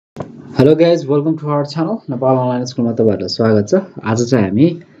Hello guys, welcome to our channel. Nepal online school मा तपाईहरुलाई स्वागत छ। आज चाहिँ हामी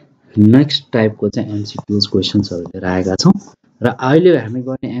नेक्स्ट टाइपको चाहिँ MCQs क्वेशन्सहरु लिएर आएका छौं र अहिले हामी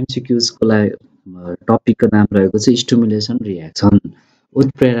गर्ने MCQs को लागि टपिकको नाम रहेको छ स्टिमुलेसन रिएक्सन,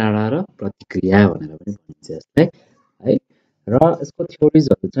 उत्प्रेरणा र प्रतिक्रिया भनेर पनि भनिन्छ यसलाई है। र यसको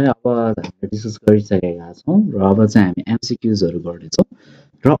थ्योरीजहरु चाहिँ अब हामीले डिस्कस गरिसकेका छौं र अब चाहिँ हामी MCQs हरु गर्ने छौं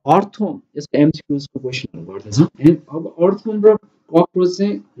र अर्थोम यसको MCQs को क्वेशनहरु गर्दै छौं। एन्ड अब अर्थोम र कक्रोच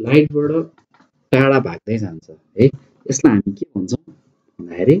चाहिँ लाइटबाट टाढा भाग्दै जान्छ है। यसलाई हामी के भन्छौं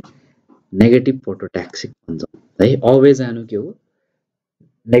भन्दाखेरि नेगेटिभ फोटोट्याक्सिक भन्छौं है। अवे जानु के हो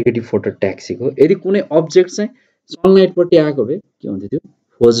नेगेटिभ फोटोट्याक्सिक हो। यदि कुनै अब्जेक्ट चाहिँ सनलाइटपट्टि आएको भए के हुन्थ्यो त्यो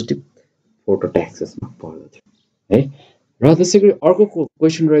पोजिटिभ फोटोट्याक्सिसमा पर्दथ्यो है। र त्यसैगरी अर्को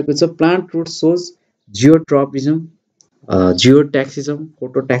क्वेशन रहेको छ प्लान्ट रुट सोज जियोट्रोपिज्म, जियोट्याक्सिज्म,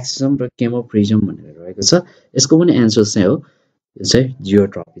 फोटोट्याक्सिज्म र केमोप्रिज्म भनेर रहेको छ। यसको पनि एन्सर चाहिँ हो यो चाहिँ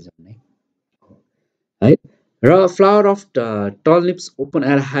जियोट्रोपिज्म नै है। र flower of turnips open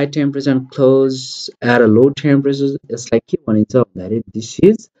at high temperature and close at a low temperature यसलाई के भनिन्छ भन्दाखेरि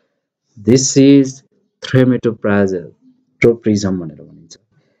दिस इज थ्रेमेटोप्रिज्म भनेर भनिन्छ।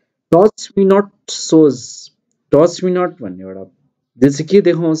 Touch me not shows, touch me not भन्ने एउटा यो चाहिँ के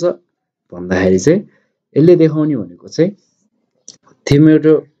देखाउँछ भन्दाखेरि चाहिँ यसले देखाउने भनेको चाहिँ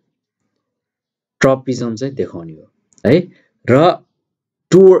थ्रेमेटोप्रिज्म चाहिँ देखाउने हो है। र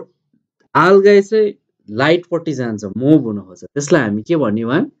टु आल्गाई चाहिँ लाइट पट्टि जान्छ, मुभ हुन खोज्छ, त्यसलाई हामी के भन्ने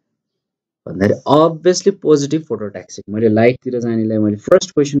हो भन्दाखेरि अब्भियसली पोजिटिभ फोटोट्याक्सिक। मैले लाइटतिर जानेलाई मैले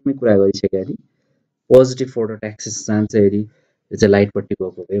फर्स्ट क्वेशनमै कुरा गरिसकेँ थिएँ। पोजिटिभ फोटोट्याक्सिस जान्छ यदि यो चाहिँ लाइट पट्टि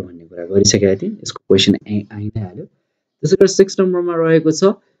गएको भए भन्ने कुरा गरिसकेँ थिएँ। यसको क्वेशन आइ नै हाल्यो। त्यसैगरी 6 नम्बरमा रहेको छ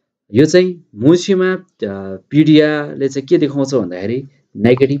यो चाहिँ मोसिमा पिडियाले चाहिँ के देखाउँछ भन्दाखेरि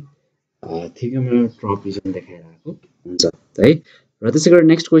नेगेटिभ थियोमेट्रोपिज्म देखाइरहेको हुन्छ है। र त्यसैगरी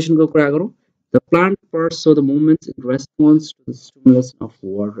नेक्स्ट क्वेशनको कुरा गरौँ। The plant parts so the movements in response to the stimulation of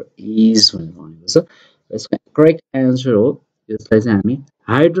water is भनेर भनेको छ। यसको करेक्ट एन्सर हो यसलाई चाहिँ हामी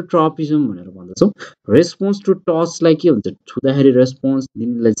हाइड्रोट्रोपिज्म भनेर भन्दछौँ। रेस्पोन्स टु टचलाई के हुन्छ छुँदाखेरि रेस्पोन्स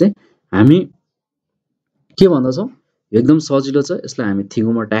दिनेलाई चाहिँ हामी के भन्दछौँ एकदम सजिलो छ, यसलाई हामी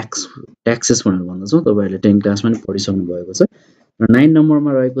थियोमेट्रोट्याक्सिस भनेर भन्दछौँ। तपाईहरुले 10 क्लासमा पनि पढिसक्नु भएको छ। र 9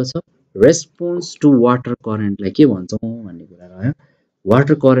 नम्बरमा रहेको छ रेस्पोन्स टु वाटर करेन्टलाई के भन्छौँ भन्ने कुरा रह्यो।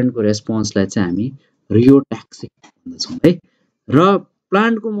 वाटर करेन्टको रेस्पोन्सलाई चाहिँ हामी रियोट्याक्सिक भन्दछौँ है। र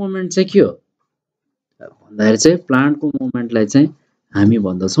प्लान्टको मोभमेन्ट चाहिँ के हो भन्दाखेरि चाहिँ प्लान्टको मोभमेन्टलाई चाहिँ हामी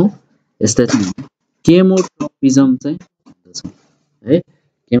भन्दछौँ यसलाई चाहिँ केमोट्रोपिज्म चाहिँ भन्दछौँ है।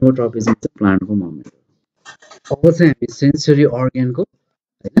 केमोट्रोपिज्म चाहिँ प्लान्टको मोभमेन्ट हो। अब चाहिँ हामी सेन्सरी अर्गनको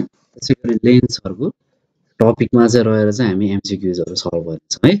हैन त्यसैगरी लेन्सहरुको टपिकमा चाहिँ रहेर चाहिँ हामी एमसीक्यूजहरु सल्भ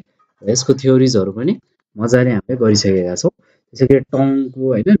गर्छौँ है। यसको थ्योरीजहरु पनि मजाले हामीले गरिसकेका छौं। त्यसैगरी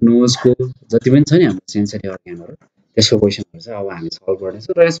टङको हैन नोजको जति पनि छ नि हाम्रो सेन्सरी अर्गनहरु त्यसको क्वेशनहरु चाहिँ अब हामी सल्भ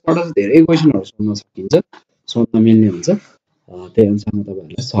गर्नेछौँ। र यसबाट चाहिँ धेरै क्वेशनहरु सोध्न सकिन्छ, सोध्न मिल्ने हुन्छ। त्यही अनुसारमा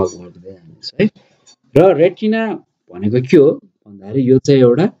तपाईहरुले सल्भ गर्दै जानुहुन्छ है। र रेटिना भनेको के हो भन्दाखेरि यो चाहिँ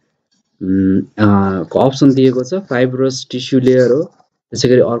एउटा अप्सन दिएको छ फाइब्रस टिस्यु लेयर हो।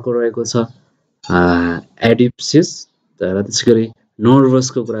 त्यसैगरी अर्को रहेको छ एडिप्सिस र त्यसैगरी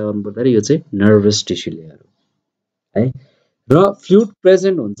नर्भसको कुरा गर्नुपर्दाखेरि यो चाहिँ नर्भस टिस्यु लेयर हो है। र फ्लुइड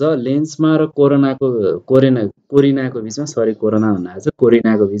प्रेजेन्ट हुन्छ लेन्समा र कोरिनाको बीचमा, सरी कोरोना भन्न आएछ,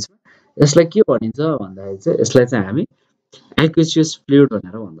 कोरिनाको बीचमा। यसलाई के भनिन्छ भन्दाखेरि चाहिँ यसलाई चाहिँ हामी एक्विसियस फ्लुइड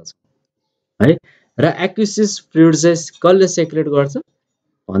भनेर भन्दछौँ है। र एक्विसियस फ्लुइड चाहिँ कसले सेक्रेट गर्छ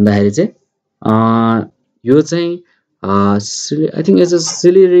भन्दाखेरि चाहिँ यो चाहिँ I think as a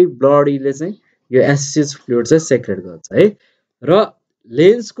ciliary ब्लडीले चाहिँ यो एक्विसियस फ्लुइड चाहिँ सेक्रेट गर्छ है। र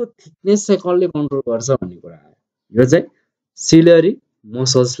लेन्सको थिकनेस चाहिँ कसले कन्ट्रोल गर्छ भन्ने कुरा हो। यो चाहिँ सिलियरी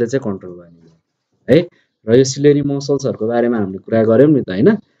मसल्सले चाहिँ कन्ट्रोल गर्ने है। र यो सिलियरी मसल्सहरुको बारेमा हामीले कुरा गर्यौं नि त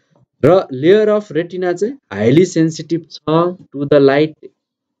हैन। र लेयर अफ रेटिना चाहिँ हाइली सेन्सिटिभ छ to the light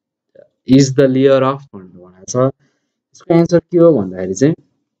is the layer of भनेको छ। यसको एन्सर के हो भन्दाखेरि चाहिँ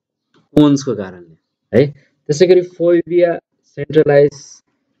कोन्सको कारणले है। त्यसैगरी फोइबिया centralise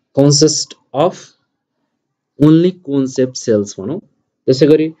consist of only concept sales भनौं।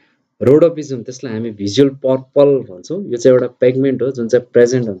 त्यसैगरी रोडोपिज्म त्यसलाई हामी भिजुअल पर्पल भन्छौं। यो चाहिँ एउटा पिगमेन्ट हो जुन चाहिँ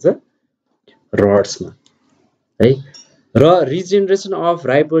प्रेजेन्ट हुन्छ रड्समा है। र रिजेनरेसन अफ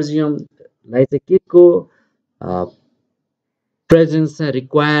राइपोजियमलाई चाहिँ के को प्रेजेन्स चाहिँ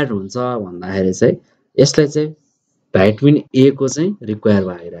रिक्वायर्ड हुन्छ भन्दाखेरि चाहिँ यसलाई चाहिँ भिटामिन ए को चाहिँ रिक्वायर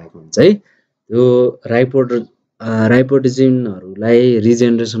भइरहेको हुन्छ है। यो राइपोजियमहरुलाई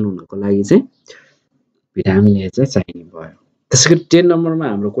रिजेनरेसन हुनको लागि चाहिँ भिटामिन ए चाहिँ चाहिने भयो। त्यसैगरी 10 नम्बरमा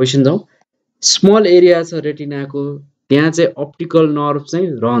हाम्रो क्वेशन जाउँ। स्मल एरिया छ रेटिनाको त्यहाँ चाहिँ अप्टिकल नर्भ चाहिँ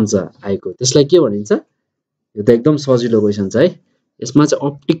रहन्छ आइको, त्यसलाई के भनिन्छ? यो त एकदम सजिलो क्वेसन छ है। यसमा चाहिँ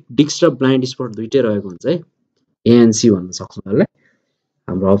अप्टिक डिस्क र ब्लाइन्ड स्पट दुइटै रहेको हुन्छ है। एएनसी भन्न सक्छौँ यसलाई।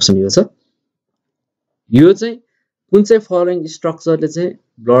 हाम्रो अप्सन यो छ। यो चाहिँ कुन चाहिँ फलोइङ स्ट्रक्चरले चाहिँ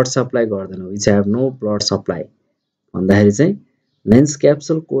ब्लड सप्लाई गर्दैन, which have no blood supply भन्दाखेरि चाहिँ lens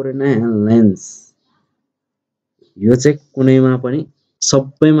capsule, corona and lens. यो चाहिँ कुनैमा पनि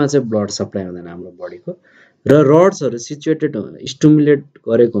सबैमा चाहिँ ब्लड सप्लाई हुँदैन हाम्रो बडीको। र रड्सहरू सिचुएटेड स्टिमुलेट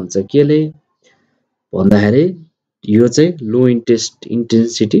गरेको हुन्छ केले भन्दाखेरि यो चाहिँ लो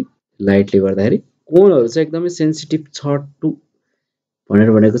इन्टेन्सिटी लाइटले गर्दाखेरि। कोनहरू चाहिँ एकदमै सेन्सिटिभ छ टु भनेर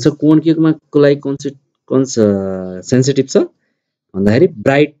भनेको छ। कोन केमा लागि सेन्सिटिभ छ भन्दाखेरि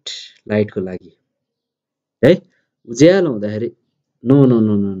ब्राइट लाइटको लागि है। उज्यालो हुँदाखेरि no no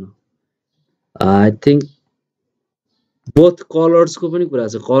no no no I think both कलर्सको पनि कुरा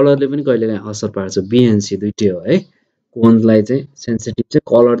छ। कलरले पनि कहिलेकाहीँ असर पार्छ। बिएनसी दुइटै हो है। कोनलाई चाहिँ सेन्सिटिभ चाहिँ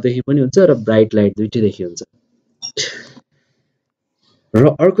कलरदेखि पनि हुन्छ र ब्राइट लाइट दुइटैदेखि हुन्छ। र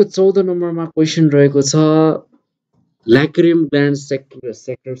अर्को 14 नम्बरमा क्वेसन रहेको छ ल्याक्रिम ग्ल्यान्ड सेक्टर्स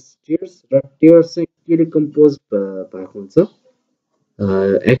टियर्स र टियर्स चाहिँ केले कम्पोज भएको हुन्छ?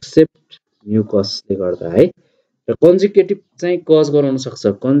 एक्सेप्ट म्युकसले गर्दा है। र कन्जक्टिभ चाहिँ कज गराउन सक्छ।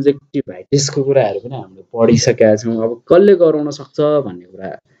 कन्जक्टिभाइटिसको कुराहरू पनि हामीले पढिसकेका छौँ। अब कसले गराउन सक्छ भन्ने कुरा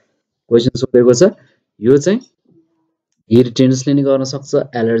क्वेसन सोधेको छ। यो चाहिँ इरिटेन्सले नि गर्न सक्छ,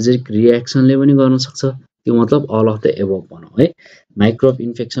 एलर्जिक रिएक्सनले पनि गर्न सक्छ। त्यो मतलब अल अफ द एबभ भनौँ है। माइक्रोब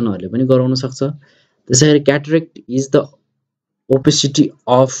इन्फेक्सनहरूले पनि गराउन सक्छ। त्यसैगरी cataract is the opacity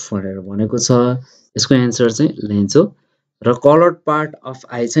of भनेर भनेको छ। यसको एन्सर चाहिँ लेन्स हो। र कलर्ड पार्ट अफ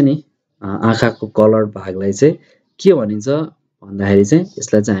आई छ नि, आँखाको कलर्ड भागलाई चाहिँ के भनिन्छ भन्दाखेरि चाहिँ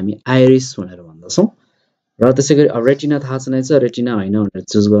यसलाई चाहिँ हामी आइरिस भनेर भन्दछौँ। र त्यसै गरी अब रेटिना थाहा छ नै छ, रेटिना होइन भनेर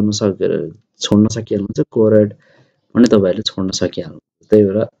चुज गर्न छोड्न सकिहाल्नुहुन्छ। कोरेड पनि तपाईँहरूले छोड्न सकिहाल्नुहुन्छ। त्यही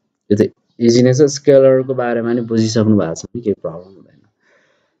भएर यो त इजी नै छ। स्केलरको बारेमा नि बुझिसक्नु भएको छ भने केही प्रब्लम हुँदैन।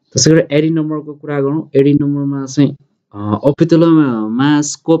 त्यसै गरी 18 नम्बरको कुरा गरौँ। 18 नम्बरमा चाहिँ अपिथेलमा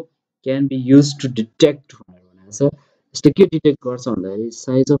scope can be use to detect भनेर भनेको छ। यसले के डिटेक्ट गर्छ भन्दाखेरि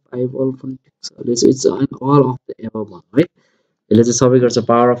साइज अफ आइबल पनि it's all of the above भनौँ है। यसले चाहिँ सबै गर्छ।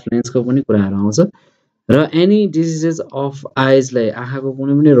 पावर अफ लेन्सको पनि कुराहरू आउँछ। र एनी डिजिजेस अफ आइजलाई, आँखाको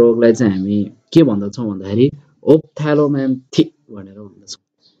कुनै पनि रोगलाई चाहिँ हामी के भन्दछौँ भन्दाखेरि ओप्थ्यालोम्यान्थिक भनेर भन्दछौँ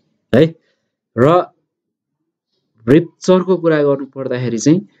है। र रिप्चरको कुरा गर्नु पर्दाखेरि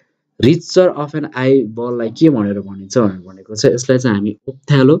चाहिँ रिचर अफ एन आई बललाई के भनेर भनिन्छ भनेर भनेको छ। यसलाई चाहिँ हामी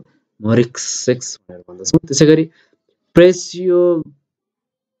ओप्थ्यालोमोरिक्सेक्स भनेर भन्दछौँ। त्यसै गरी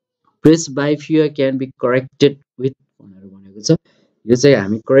प्रेसबाइफिया क्यान बी करेक्टेड विथ भनेर भनेको छ। यो चाहिँ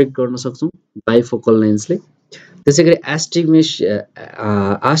हामी करेक्ट गर्न सक्छौँ बाइफोकल लेन्सले। त्यसै गरी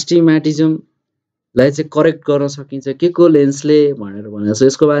आस्टिग्मेटिजमलाई चाहिँ करेक्ट गर्न सकिन्छ के को लेन्सले भनेर भनेको छ।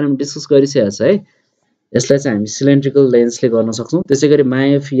 यसको बारेमा डिस्कस गरिसकेको छ है। यसलाई चाहिँ हामी सिलिन्ड्रिकल लेन्सले गर्न सक्छौँ। त्यसै गरी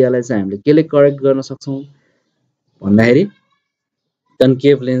मायोफियालाई चाहिँ हामीले केले करेक्ट गर्न सक्छौँ भन्दाखेरि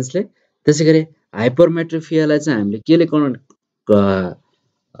कन्केभ लेन्सले। त्यसै गरी हाइपरमेट्रोफियालाई चाहिँ हामीले केले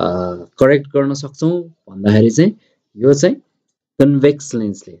करेक्ट गर्न सक्छौँ भन्दाखेरि चाहिँ यो चाहिँ कन्भेक्स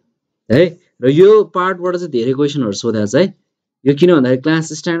लेन्सले है। र यो पार्टबाट चाहिँ धेरै क्वेसनहरू सोधेको छ है। यो किन भन्दाखेरि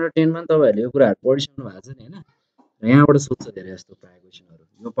क्लास स्ट्यान्डर्ड 10 मा तपाईँहरूले यो कुराहरू पढिसक्नु भएको छ नि होइन। र यहाँबाट सोध्छ धेरै जस्तो प्राय क्वेसनहरू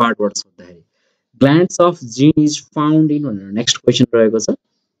यो पार्टबाट सोद्धाखेरि। ग्ल्यान्ड्स अफ जिन इज फाउन्ड इन भनेर नेक्स्ट क्वेसन रहेको छ।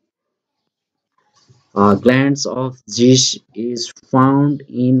 ग्ल्यान्ड्स अफ जिस इज फाउन्ड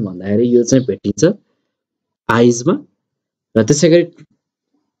इन भन्दाखेरि यो चाहिँ भेटिन्छ आइजमा। र त्यसै गरी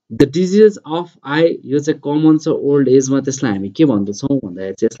द डिजिज अफ आई यो चाहिँ कमन छ ओल्ड एजमा। त्यसलाई हामी के भन्दछौँ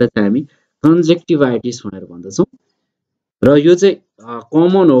भन्दाखेरि चाहिँ यसलाई चाहिँ हामी कन्जक्टिभाइटिस भनेर भन्दछौँ। र यो चाहिँ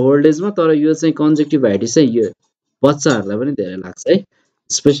कमन हो ओल्ड एजमा। तर यो चाहिँ कन्जक्टिभाइटिस चाहिँ यो बच्चाहरूलाई पनि धेरै लाग्छ है।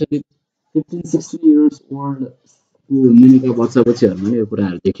 स्पेसली 15-16 इयर्स ओल्डको मुनिका बच्चा-बच्चीहरूमा नि यो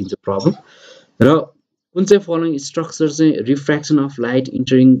कुराहरू देखिन्छ प्रब्लम। र कुन चाहिँ फलोइङ स्ट्रक्चर चाहिँ refraction of light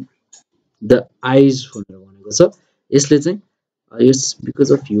entering the आइज भनेर भनेको छ। यसले चाहिँ इट्स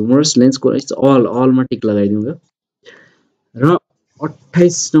बिकज अफ ह्युमरस लेन्सको इट्स अलमा टिक लगाइदिउँ। र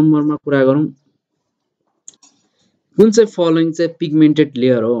 28 नम्बरमा कुरा गरौँ। कुन चाहिँ फलोइङ चाहिँ पिगमेन्टेड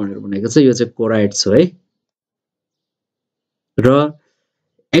लेयर हो भनेर भनेको छ। यो चाहिँ कोराइड्स हो है। र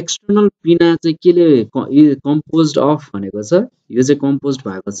एक्सटर्नल पिना चाहिँ केले कम्पोज्ड अफ भनेको छ। यो चाहिँ कम्पोज्ड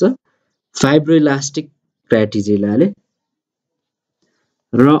भएको छ फाइब्रोइलास्टिक क्राटिजेलाले।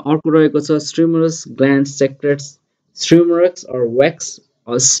 र अर्को रहेको छ स्ट्रिमुलस gland secrets स्ट्रिमुलक्स or wax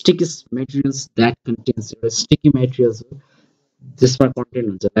or sticky materials that contents. एउटा स्टिकी मेटेरियल्स हो जसमा कन्टेन्ट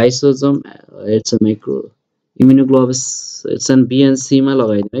हुन्छ लाइसोजम, it's a micro इम्युनोग्लोबुस, it's an बिएनसीमा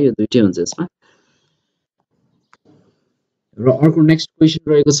लगाइदिनु है। यो दुइटै हुन्छ यसमा। र अर्को नेक्स्ट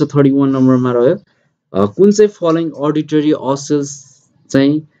क्वेसन रहेको छ 31 नम्बरमा रह्यो कुन चाहिँ फलोइङ अडिटरी असल्स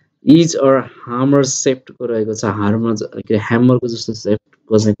चाहिँ इज अर हामर सेप्टको रहेको छ ह्यामरको जस्तो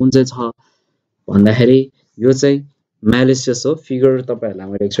सेप्टको चाहिँ कुन चाहिँ छ भन्दाखेरि यो चाहिँ म्यालिसियस हो फिगर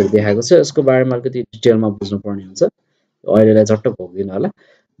तपाईहरुलाई मैले एकचोटि देखाएको छु यसको बारेमा अलिकति डिटेलमा बुझ्नु पर्ने हुन्छ अहिलेलाई झट्ट भोग्दिन होला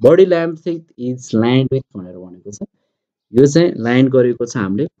बडी ल्याम्थिक इज लाइन्ड विथ भनेर भनेको छ यो चाहिँ लाइन गरेको छ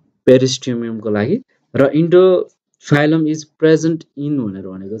हामीले पेरिस्टियमको लागि र इन्डोफाइलम इज प्रेजेन्ट इन भनेर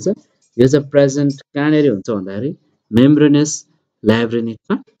भनेको छ यो चाहिँ प्रेजेन्ट कहाँनेरि हुन्छ भन्दाखेरि मेम्ब्रेनस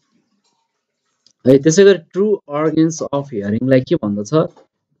ल्याब्रिन्थमा है त्यसैगरी ट्रु अर्गन्स अफ हियरिङलाई के भन्दछ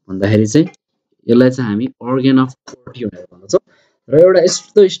भन्दाखेरि चाहिँ यसलाई चाहिँ हामी अर्गन अफ पर्टी भनेर भन्दछौँ र एउटा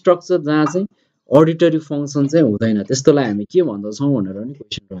यस्तो स्ट्रक्चर जहाँ चाहिँ अडिटरी फङ्सन चाहिँ हुँदैन त्यस्तोलाई हामी के भन्दछौँ भनेर पनि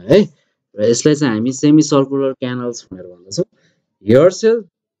क्वेसन रह्यो है र यसलाई चाहिँ हामी सेमी सर्कुलर क्यानल्स भनेर भन्दछौँ हेयर सेल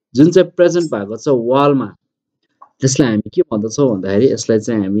जुन चाहिँ प्रेजेन्ट भएको छ वालमा त्यसलाई हामी के भन्दछौँ भन्दाखेरि यसलाई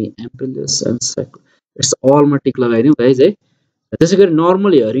चाहिँ हामी एम्पिलियस एन्ड इट्स अलमा टिक लगाइदिउँ गाइज है त्यसैगरी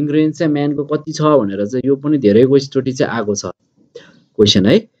नर्मल हियरिङ रेन्ज चाहिँ म्यानको कति छ भनेर चाहिँ यो पनि धेरै चोटि चाहिँ आएको छ क्वेसन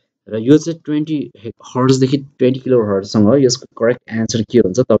है र यो चाहिँ 20 हर्ट्जदेखि 20 किलो हर्ट्जसँग हो यसको करेक्ट एन्सर के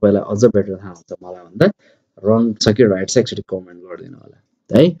हुन्छ तपाईलाई अझ बेटर थाहा हुन्छ मलाई भन्दा रङ छ कि राइट छ एकचोटि कमेन्ट गरिदिनु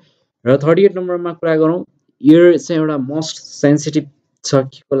होला है र 38 नम्बरमा कुरा गरौँ इयर चाहिँ एउटा मोस्ट सेन्सिटिभ छ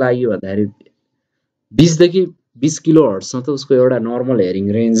केको लागि भन्दाखेरि 20 देखि 20 किलो हर्ट्जसम्म त उसको एउटा नर्मल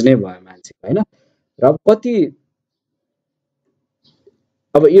हियरिङ रेन्ज नै भयो मान्छेको हैन र अब कति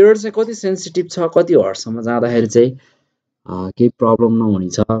अब इयर चाहिँ कति सेन्सिटिभ छ कति हर्ट्जसम्म जाँदाखेरि चाहिँ केही प्रब्लम नहुने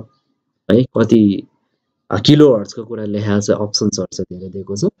छ है कति किलो हर्ट्जको कुरा लेखाएको छ अप्सन्सहरु चाहिँ धेरै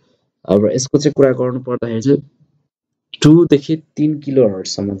दिएको छ अब यसको चाहिँ कुरा गर्नु पर्दाखेरि चाहिँ 2 देखि 3 किलो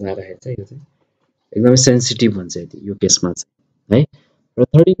हर्ट्जसम्म जाँदाखेरि चाहिँ यो चाहिँ एकदमै सेन्सिटिभ हुन्छ यो केसमा चाहिँ है र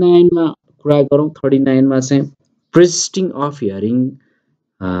 39 मा कुरा गरौँ 39 मा चाहिँ प्रेसिस्टिङ अफ हियरिङ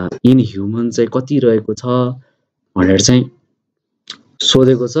इन ह्युमन चाहिँ कति रहेको छ भनेर चाहिँ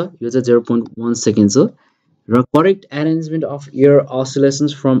सोधेको छ यो चाहिँ 0.1 सेकेन्ड्स हो र correct arrangement of year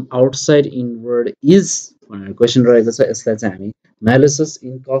असिलेसन्स from outside inward is भनेर क्वेसन रहेको छ यसलाई चाहिँ हामी म्यालिसियस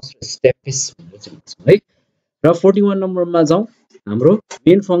इन्कस स्टेपिस भनेर चाहिँ भन्छौँ है र 41 नम्बरमा जाउँ हाम्रो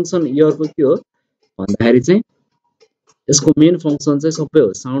मेन फङ्सन इयरको के हो भन्दाखेरि चाहिँ यसको मेन फङ्सन चाहिँ सबै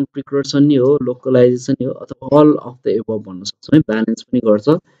हो साउन्ड प्रिकर्सन नि हो लोकलाइजेसन नि हो अथवा अल अफ द एबभ भन्न सक्छौँ है ब्यालेन्स पनि गर्छ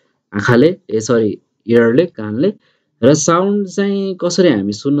आँखाले सरी इयरले कानले र साउन्ड चाहिँ कसरी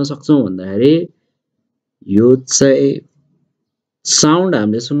हामी सुन्न सक्छौँ भन्दाखेरि यो चाहिँ साउन्ड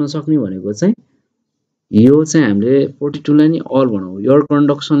हामीले सुन्न सक्ने भनेको चाहिँ यो चाहिँ हामीले 42 लाई नि अल भनौँ इयर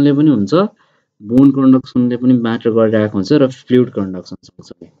कन्डक्सनले पनि हुन्छ बोन कन्डक्सनले पनि म्याटर गरिरहेको हुन्छ र फ्लुइड कन्डक्सन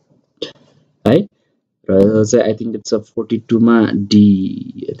सँगसँगै है र चाहिँ आई थिंक इट्स 42 मा D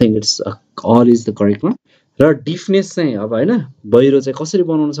I think it's all is the correct वन र डिफनेस चाहिँ अब हैन बहिरो चाहिँ कसरी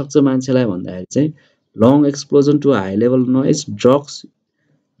बनाउन सक्छ मान्छेलाई भन्दाखेरि चाहिँ long exposure to high level noise drugs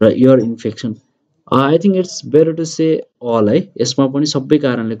र year infection I think it's better to say all है यसमा पनि सबै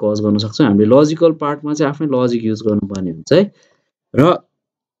कारणले कज गर्न सक्छ हामीले लजिकल पार्टमा चाहिँ आफ्नै लजिक युज गर्नुपर्ने हुन्छ है र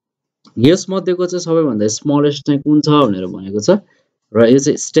यस मध्येको चाहिँ सबैभन्दा स्मलेस्ट चाहिँ कुन छ भनेर भनेको छ र यो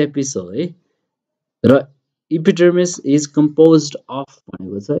चाहिँ स्टेपिस हो है र इपिडर्मिस इज कम्पोज्ड अफ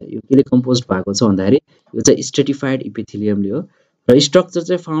भनेको छ यो केले कम्पोज्ड भएको छ भन्दाखेरि यो चाहिँ स्ट्रेटिफाइड इपिथेलियमले हो र स्ट्रक्चर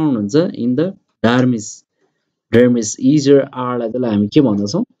चाहिँ फाउन्ड हुन्छ इन द डर्मिस इजर आरलाई त्यसलाई हामी के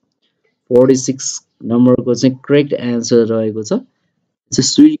भन्दछौँ 46 नम्बरको चाहिँ करेक्ट एन्सर रहेको छ चाहिँ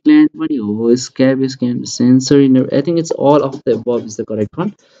स्वीट ग्ल्यान्ड पनि हो स्क्याबियस gland sensory nerve I think it's all of the अबभ is the correct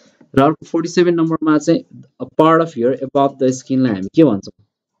वन र अर्को 47 नम्बरमा चाहिँ a part of here अबभ the स्किनलाई हामी के भन्छौँ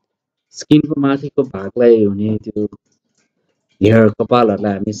स्किनको माथिको भागलाई हुने त्यो हेयर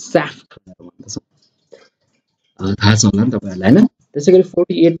कपालहरुलाई हामी शाफ्ट भनेर भन्छौँ थाहा छ होला नि तपाईहरुलाई हैन त्यसैगरी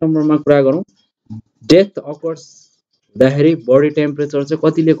 48 नम्बरमा कुरा गरौँ डेथ अकर्स हुँदाखेरि बडी टेम्परेचर चाहिँ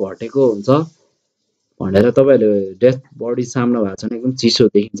कतिले घटेको हुन्छ भनेर तपाईहरुले डेथ बडी सामना भएको छ भने एकदम चिसो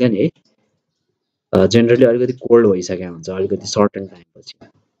देखिन्छ नि है जनरली अलिकति कोल्ड भइसक्यो हुन्छ अलिकति सर्टेन टाइम पछि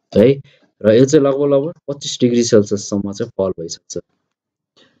है र यो चाहिँ लगभग 25 डिग्री सेल्सियस सम्म चाहिँ फल भइसक्छ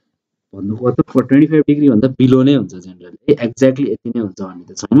भन्नुको मतलब 25 डिग्री भन्दा बिलो नै हुन्छ जनरली एक्ज्याक्टली यति नै हुन्छ भन्ने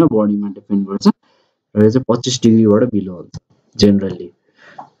त छैन बडीमा डिपेन्ड गर्छ र यो चाहिँ 25 डिग्रीबाट बिलो हुन्छ जनरली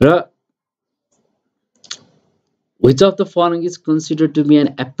र which of the following is considered to be an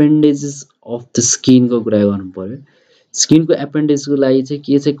appendages of the skin को कुरा गर्नु पर्यो स्किन को एपेन्डेज को लागि चाहिँ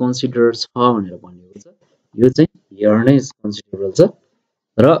के चाहिँ कन्सिडर छ भनेर भनिएको छ यो चाहिँ हेयर नै कन्सिडरेबल छ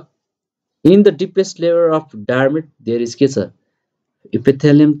र in the deepest layer of डर्मिट there is के छ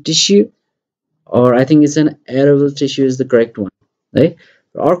epithelium tissue or I think it's an arable tissue is the correct one है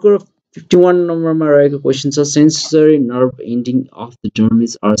अर्को 51 नम्बरमा रहेको क्वेशन छ sensory nerve ending of the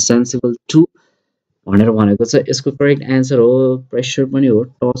dermis are sensible to भनेर भनेको छ। यसको करेक्ट एन्सर हो प्रेसर पनि हो,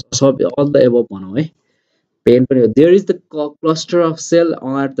 touch sub all the above भनौँ है, पेन पनि हो। There is the cluster of sale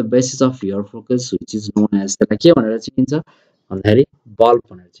at the basis of here focus which is known as, त्यसलाई के भनेर चिनिन्छ भन्दाखेरि बल्ब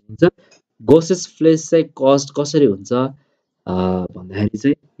भनेर चिनिन्छ। गोसेस फ्लेस चाहिँ कज कसरी हुन्छ भन्दाखेरि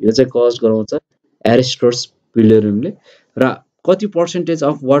चाहिँ यो चाहिँ कज गराउँछ एरिस्टोस पिलोरियमले। र कति पर्सेन्टेज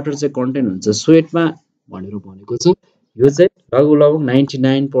अफ वाटर चाहिँ कन्टेन हुन्छ स्वेटमा भनेर भनेको छ। यो चाहिँ लगभग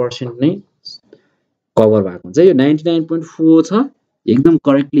 99% नै कभर भएको हुन्छ। यो 99.4 छ, एकदम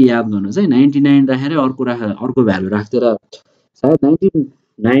करेक्टली याद गर्नुहोस् है। 99 राखेर अर्को भ्यालु राख्दिएर सायद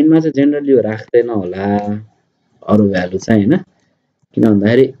 99 मा चाहिँ जेनरली यो राख्दैन होला अरू भ्यालु चाहिँ हैन, किन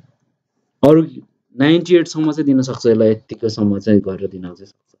भन्दाखेरि अरू 98 सम्म चाहिँ दिन सक्छ, यसलाई यतिको सम्म चाहिँ गरेर दिन चाहिँ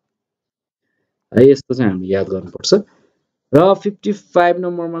सक्छ है। यस्तो चाहिँ हामीले याद गर्नुपर्छ। र 55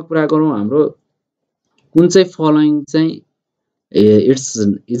 नम्बरमा कुरा गरौँ हाम्रो कुन चाहिँ फलोइङ चाहिँ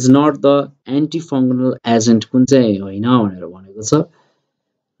is not the anti फङ्गनल agent, कुन चाहिँ होइन भनेर भनेको छ।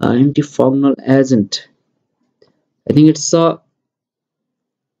 Anti फङ्गनल agent I think it's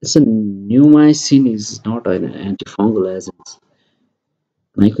a pneumycin is not an antifungal agent.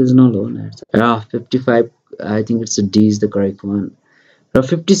 Mycosynol हो न। 55 I think it's a D is the correct one. र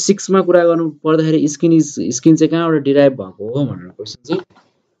 56 मा कुरा गर्नु पर्दाखेरि स्किन चाहिँ कहाँबाट डिराइभ भएको हो भनेर क्वेशन छ।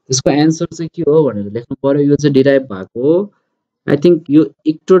 त्यसको एन्सर चाहिँ के हो भनेर लेख्नु पर्यो। यो चाहिँ डिराइभ भएको हो आई थिंक यो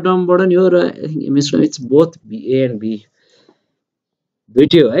इक्टोडर्मबाट नि हो र it's both A and be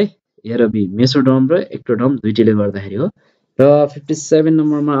दुईटै हो है, ए र बी, मेसोडर्म र एक्टोडर्म दुईटैले गर्दाखेरि हो। र 57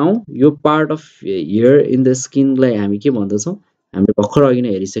 नम्बरमा आउँ। यो part of here in the स्किनलाई हामी के भन्दछौँ, हामीले भर्खर अघि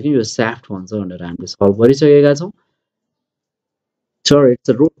नै हेरिसक्यौँ, यो स्याफ्ट भन्छ भनेर हामीले सल्भ गरिसकेका छौँ। Sir it's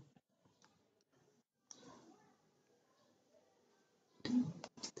a route,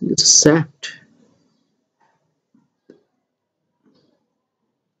 it's shaft.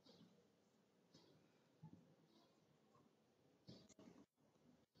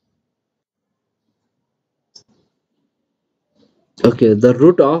 Okay, the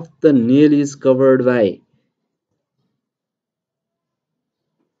root of the nail is covered by,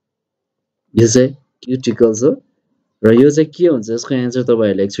 यो चाहिँ क्युटिकल्स हो र यो चाहिँ के हुन्छ यसको एन्सर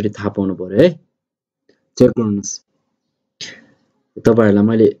तपाईहरुले एकचोटी थाहा पाउनु पर्यो है। चेक गर्नुस्, तपाईहरुलाई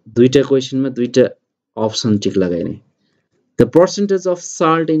मैले दुईटा क्वेशनमा दुईटा अप्सन टिक लगाइने। The percentage of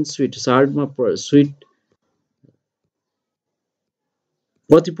salt in sweet, साल्टमा sweet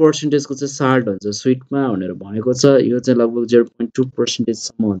कति पर्सेन्टेजको चाहिँ साल्ट हुन्छ स्वीटमा भनेर भनेको छ। यो चाहिँ लगभग 0.2%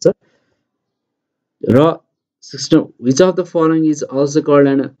 सम्म हुन्छ। र 16 which of the following is also called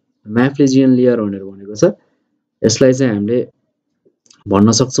an म्याफ्लेजियन layer भनेर भनेको छ। यसलाई चाहिँ हामीले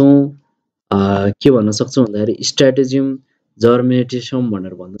भन्न सक्छौं के भन्न सक्छौं भन्दाखेरि स्ट्र्याटेजियम जर्मिनेटिसम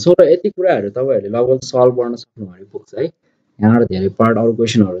भनेर भन्दछौं। र यति कुराहरु तपाईहरुले लगभग सल्भ गर्न सक्नु भने पुग्छ है। यहाँबाट धेरै पार्ट अरु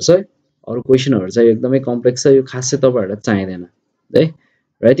क्वेशनहरु छ, अरु क्वेशनहरु चाहिँ एकदमै कम्प्लेक्स छ, यो खासै तपाईहरुलाई चाहिदैन है।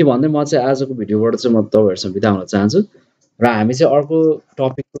 र यति भन्दै म चाहिँ आजको भिडियोबाट चाहिँ म तपाईहरुसँग बिदा हुन चाहन्छु र हामी चाहिँ अर्को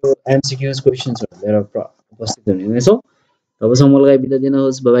टपिकको एमसीक्यूज क्वेशन्सहरु लिएर उपस्थित हुनेछौं। तबसम्म मलाई बिदा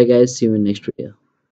दिनुहोस्। Bye bye guys, C you in next video.